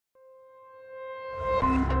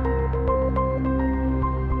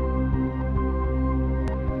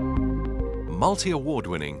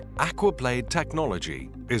multi-award-winning Aquablade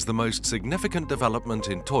technology is the most significant development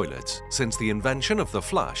in toilets since the invention of the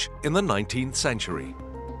flush in the 19th century.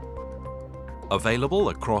 Available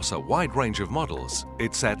across a wide range of models,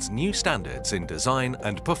 it sets new standards in design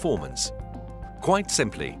and performance. Quite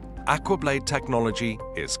simply, Aquablade technology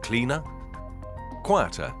is cleaner,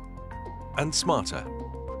 quieter, and smarter.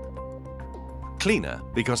 Cleaner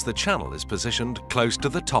because the channel is positioned close to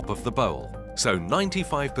the top of the bowl, so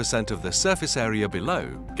 95% of the surface area below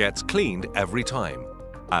gets cleaned every time,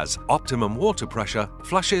 as optimum water pressure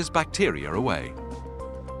flushes bacteria away.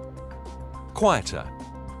 Quieter,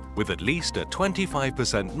 with at least a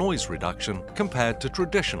 25% noise reduction compared to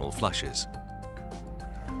traditional flushes.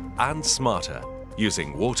 And smarter,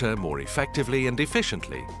 using water more effectively and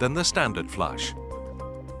efficiently than the standard flush.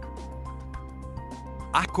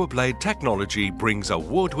 Aquablade technology brings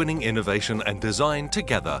award-winning innovation and design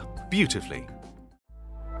together beautifully.